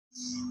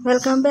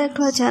Welcome back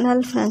to our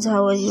channel, friends.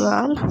 How are you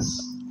all?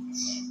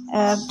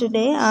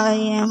 Today I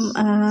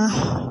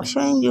am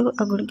showing you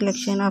a good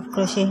collection of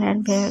crochet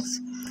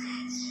handbags.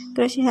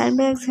 Crochet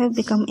handbags have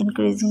become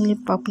increasingly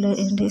popular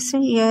in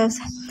recent years,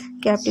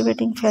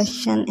 captivating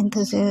fashion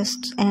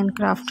enthusiasts and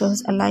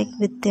crafters alike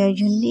with their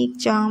unique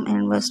charm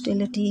and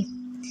versatility.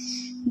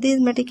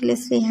 These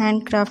meticulously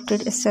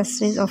handcrafted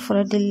accessories offer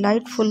a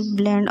delightful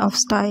blend of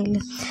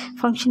style,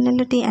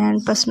 functionality,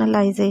 and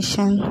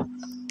personalization.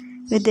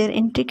 With their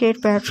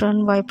intricate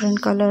pattern,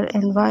 vibrant color,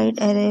 and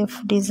wide array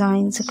of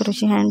designs,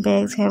 crochet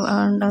handbags have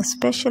earned a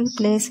special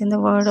place in the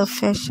world of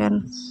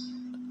fashion.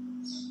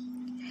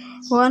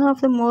 One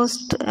of the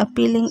most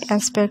appealing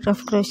aspects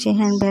of crochet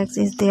handbags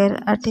is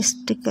their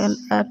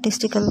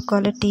artistical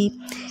quality.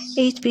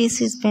 Each piece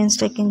is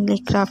painstakingly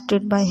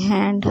crafted by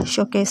hand,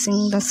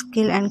 showcasing the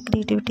skill and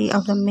creativity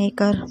of the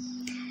maker.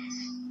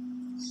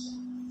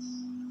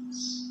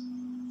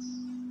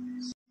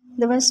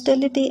 The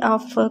versatility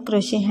of a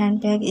crochet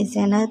handbag is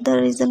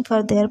another reason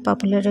for their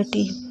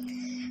popularity.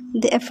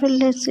 They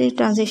effortlessly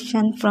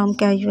transition from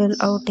casual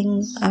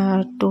outing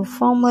to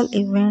formal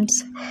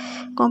events,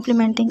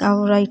 complementing a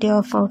variety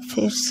of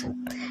outfits.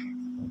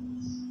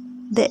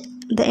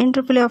 The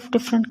interplay of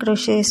different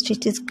crochet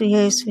stitches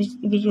creates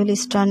visually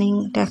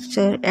stunning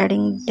texture,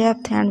 adding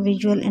depth and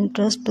visual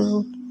interest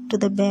to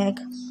the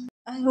bag.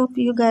 I hope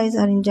you guys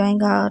are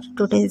enjoying our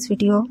today's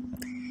video.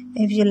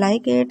 If you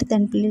like it,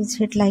 then please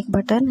hit like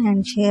button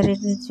and share it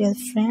with your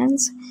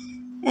friends,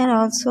 and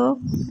also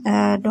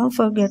don't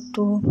forget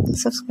to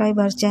subscribe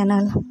our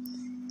channel.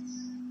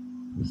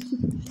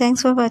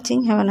 Thanks for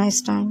watching. Have a nice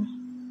time.